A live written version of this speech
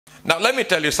Now, let me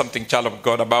tell you something, child of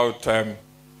God, about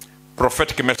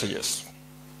prophetic messages.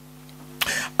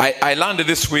 I learned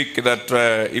this week that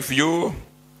if you,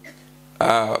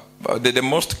 the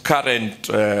most current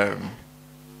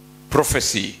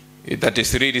prophecy that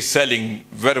is really selling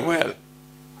very well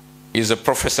is a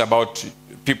prophecy about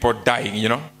people dying, you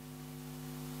know.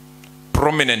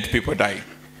 Prominent people dying.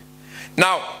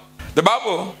 Now, the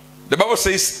Bible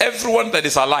says everyone that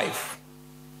is alive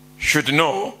should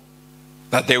know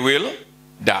that they will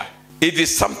die. It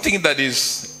is something that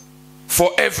is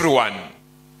for everyone,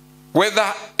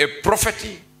 whether a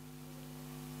prophet,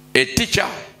 a teacher,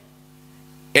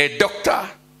 a doctor,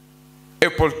 a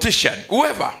politician,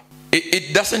 whoever.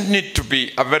 It doesn't need to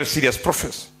be a very serious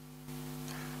prophecy.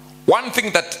 One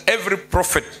thing that every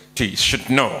prophet should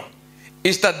know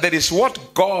is that there is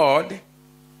what God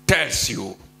tells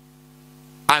you,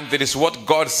 and there is what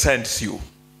God sends you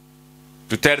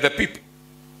to tell the people.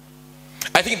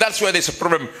 I think that's where there's a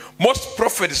problem. Most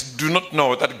prophets do not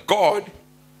know that God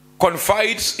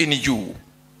confides in you.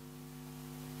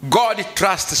 God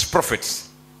trusts his prophets.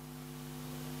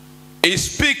 He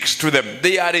speaks to them.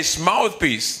 They are his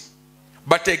mouthpiece.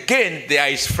 But again, they are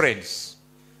his friends.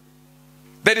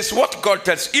 That is what God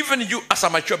tells you. Even you as a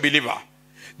mature believer,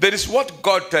 that is what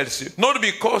God tells you. Not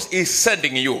because he's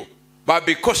sending you, but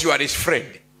because you are his friend.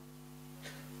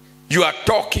 You are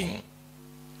talking.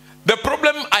 The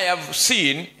problem I have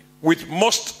seen with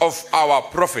most of our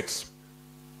prophets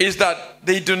is that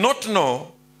they do not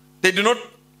know, they do not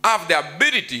have the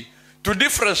ability to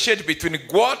differentiate between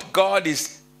what God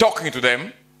is talking to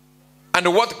them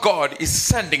and what God is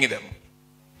sending them.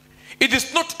 It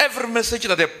is not every message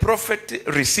that a prophet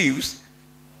receives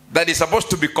that is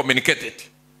supposed to be communicated.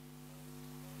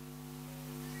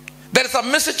 There is a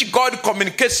message God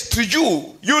communicates to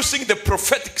you using the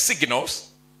prophetic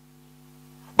signals,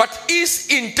 but his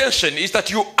intention is that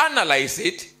you analyze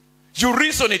it, you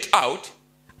reason it out,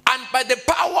 and by the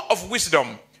power of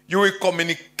wisdom, you will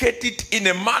communicate it in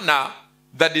a manner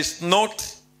that is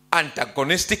not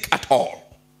antagonistic at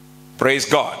all. Praise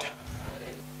God.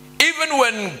 Even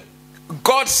when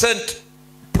God sent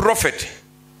prophet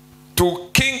to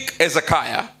King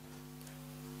Hezekiah,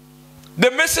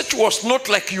 the message was not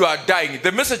like you are dying.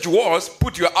 The message was,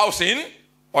 put your house in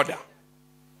order.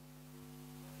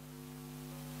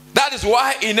 That is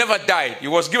why he never died. He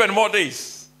was given more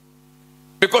days.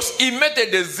 Because he made a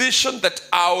decision that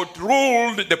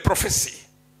outruled the prophecy.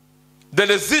 The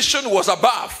decision was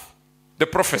above the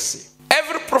prophecy.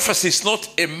 Every prophecy is not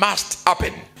a must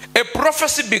happen. A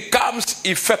prophecy becomes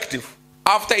effective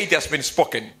after it has been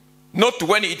spoken, not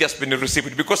when it has been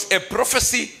received. Because a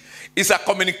prophecy is a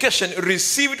communication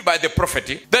received by the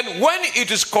prophet. Then when it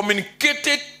is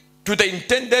communicated to the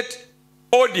intended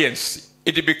audience,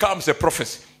 it becomes a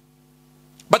prophecy.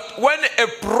 But when a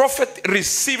prophet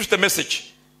receives the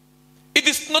message, it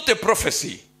is not a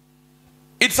prophecy.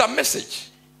 It's a message.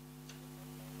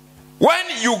 When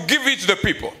you give it to the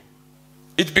people,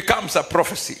 it becomes a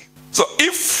prophecy. So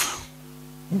if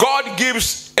God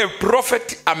gives a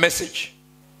prophet a message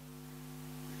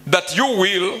that you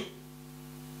will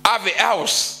have a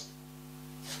house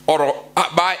or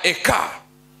buy a car,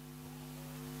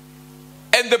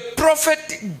 and the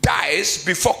prophet dies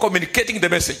before communicating the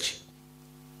message,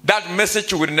 that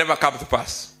message will never come to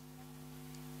pass.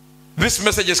 These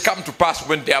messages come to pass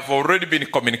when they have already been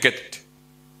communicated.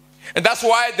 And that's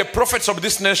why the prophets of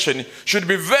this nation should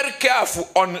be very careful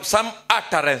on some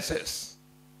utterances.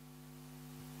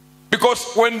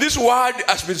 Because when this word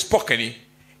has been spoken,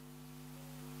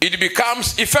 it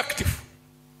becomes effective.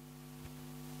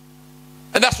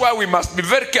 And that's why we must be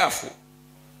very careful.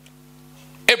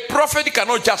 A prophet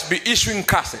cannot just be issuing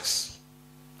curses.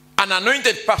 An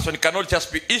anointed person cannot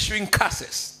just be issuing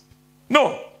curses.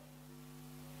 No.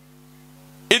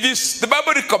 It is, the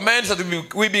Bible recommends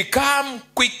that we become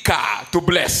quicker to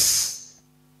bless.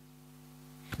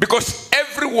 Because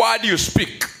every word you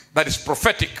speak that is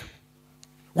prophetic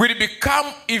will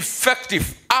become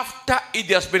effective after it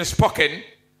has been spoken,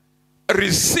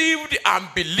 received and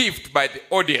believed by the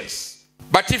audience.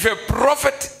 But if a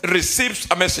prophet receives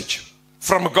a message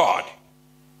from God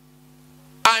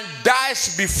and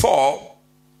dies before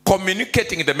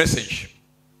communicating the message,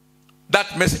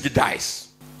 that message dies.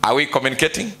 Are we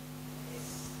communicating?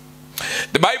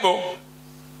 The Bible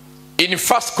in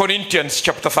 1 Corinthians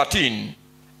chapter 13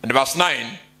 and verse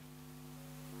 9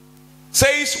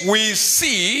 says, we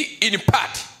see in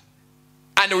part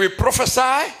and we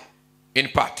prophesy in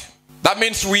part. That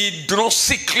means we do not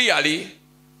see clearly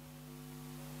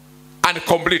and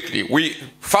completely.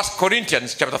 1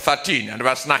 Corinthians chapter 13 and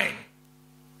verse 9.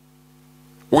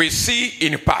 We see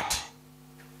in part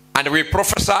and we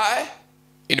prophesy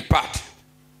in part.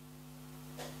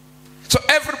 So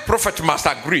every prophet must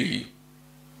agree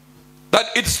that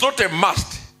it's not a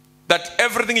must that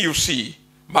everything you see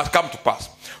must come to pass.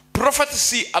 Prophets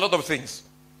see a lot of things,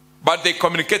 but they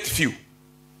communicate few.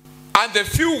 And the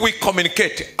few we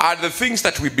communicate are the things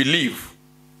that we believe,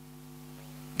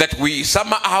 that we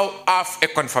somehow have a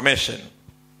confirmation.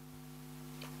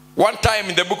 One time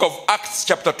in the book of Acts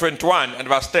chapter 21 and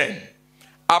verse 10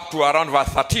 up to around verse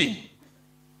 13,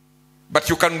 but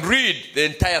you can read the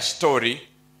entire story.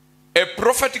 A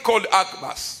prophet called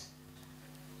Agabus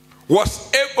was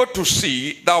able to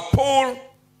see that Paul,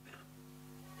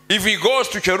 if he goes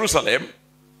to Jerusalem,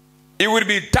 he will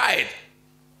be tied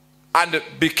and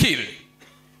be killed.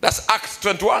 That's Acts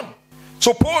 21.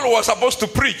 So Paul was supposed to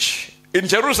preach in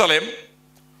Jerusalem.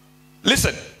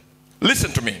 Listen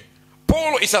to me.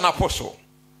 Paul is an apostle,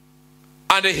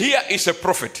 and here is a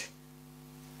prophet.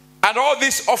 And all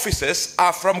these offices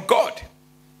are from God.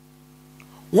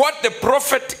 What the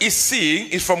prophet is seeing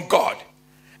is from God.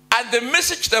 And the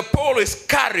message that Paul is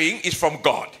carrying is from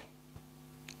God.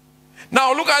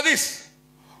 Now look at this.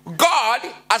 God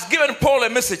has given Paul a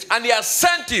message and he has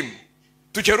sent him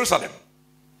to Jerusalem.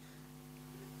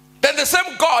 Then the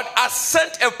same God has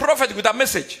sent a prophet with a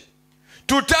message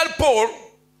to tell Paul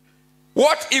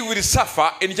what he will suffer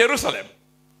in Jerusalem.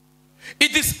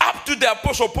 It is up to the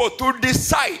apostle Paul to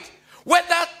decide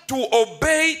whether to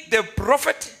obey the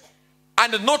prophet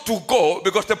and not to go,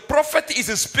 because the prophet is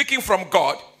speaking from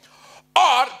God,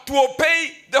 or to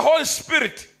obey the Holy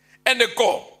Spirit and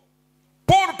go.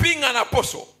 Paul, being an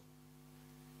apostle,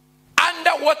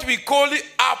 under what we call the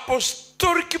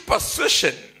apostolic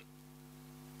persuasion,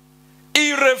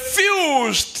 he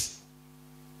refused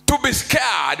to be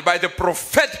scared by the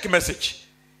prophetic message.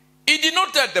 He did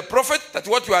not tell the prophet that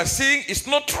what you are seeing is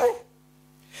not true.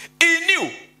 He knew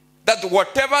that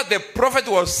whatever the prophet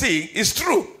was seeing is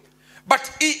true.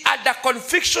 But he had a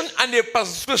conviction and a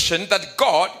persuasion that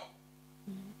God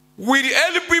will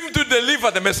help him to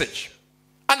deliver the message.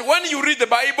 And when you read the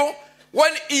Bible,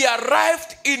 when he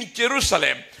arrived in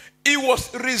Jerusalem, he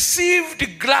was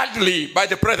received gladly by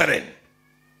the brethren.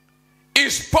 He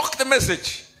spoke the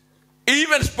message. He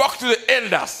even spoke to the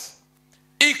elders.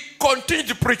 He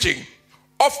continued preaching.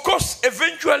 Of course,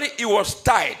 eventually he was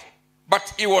tied,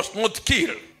 but he was not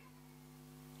killed.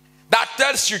 That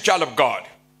tells you, child of God,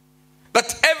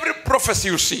 that every prophecy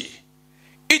you see,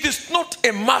 it is not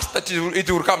a must that it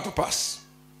will come to pass.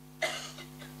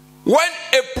 When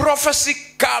a prophecy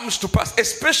comes to pass,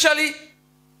 especially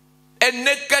a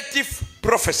negative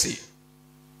prophecy,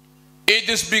 it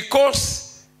is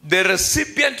because the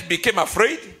recipient became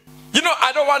afraid. You know,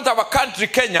 I don't want our country,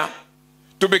 Kenya,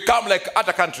 to become like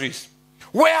other countries,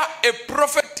 where a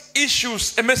prophet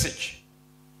issues a message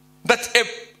that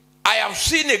I have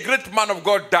seen a great man of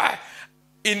God die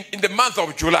in the month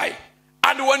of July.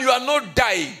 And when you are not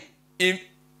dying,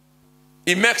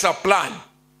 he makes a plan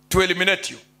to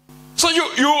eliminate you. So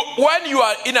when you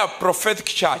are in a prophetic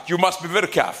church, you must be very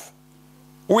careful.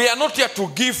 We are not here to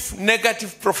give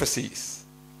negative prophecies.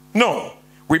 No,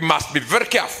 we must be very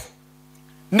careful.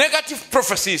 Negative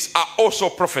prophecies are also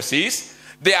prophecies.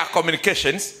 They are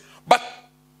communications. But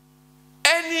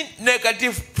any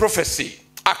negative prophecy,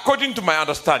 according to my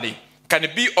understanding, can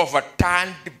be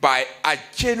overturned by a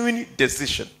genuine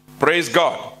decision. Praise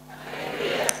God.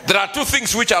 There are two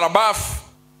things which are above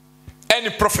any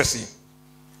prophecy.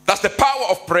 That's the power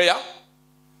of prayer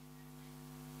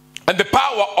and the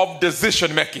power of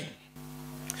decision making.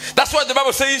 That's why the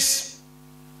Bible says,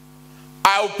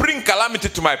 I will bring calamity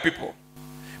to my people.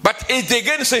 But it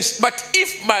again says, but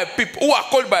if my people who are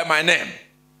called by my name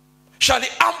shall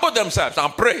humble themselves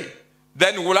and pray,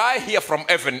 then will I hear from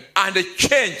heaven and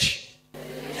change.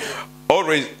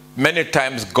 Always, many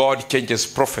times God changes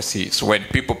prophecies when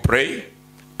people pray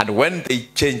and when they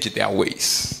change their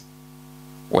ways.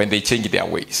 When they change their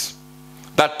ways.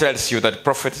 That tells you that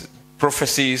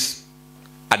prophecies,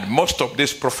 and most of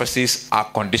these prophecies are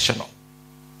conditional.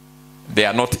 They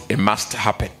are not a must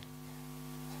happen.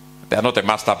 They are not a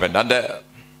must happen.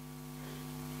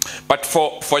 But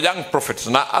for young prophets,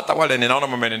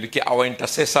 our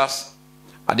intercessors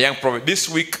and young prophets, this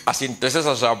week as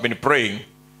intercessors have been praying,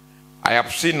 I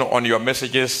have seen on your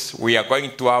messages, we are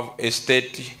going to have a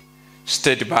state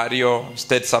burial,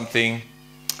 state something.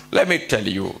 Let me tell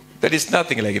you, there is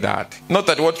nothing like that. Not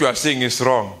that what you are saying is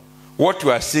wrong. What you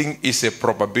are saying is a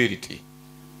probability.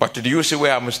 But do you see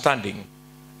where I'm standing?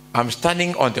 I'm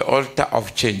standing on the altar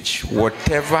of change.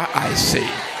 Whatever I say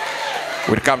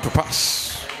will come to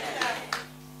pass.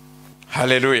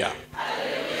 Hallelujah.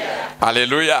 Hallelujah.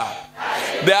 Hallelujah.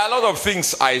 There are a lot of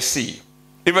things I see.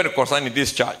 even concerning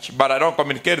this church, but I don't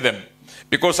communicate them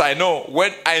because I know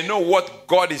what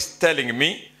God is telling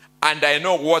me and I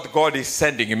know what God is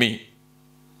sending me.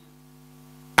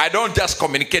 I don't just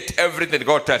communicate everything that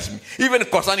God tells me, even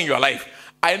concerning your life.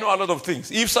 I know a lot of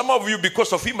things. If some of you,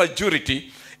 because of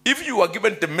immaturity, if you are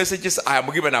given the messages I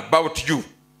am given about you,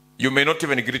 you may not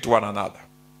even greet one another.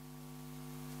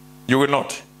 You will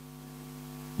not.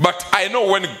 But I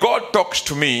know when God talks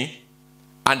to me,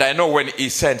 and I know when He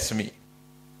sends me.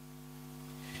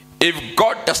 If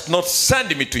God does not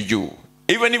send me to you,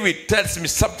 even if He tells me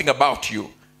something about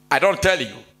you, I don't tell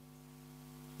you.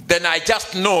 Then I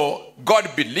just know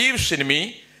God believes in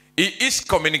me. He is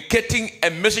communicating a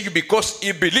message because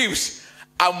He believes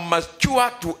I'm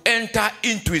mature to enter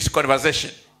into His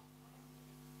conversation.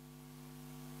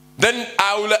 Then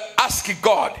I will ask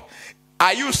God,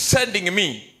 are you sending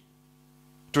me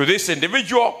to this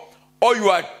individual, or you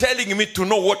are telling me to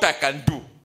know what I can do?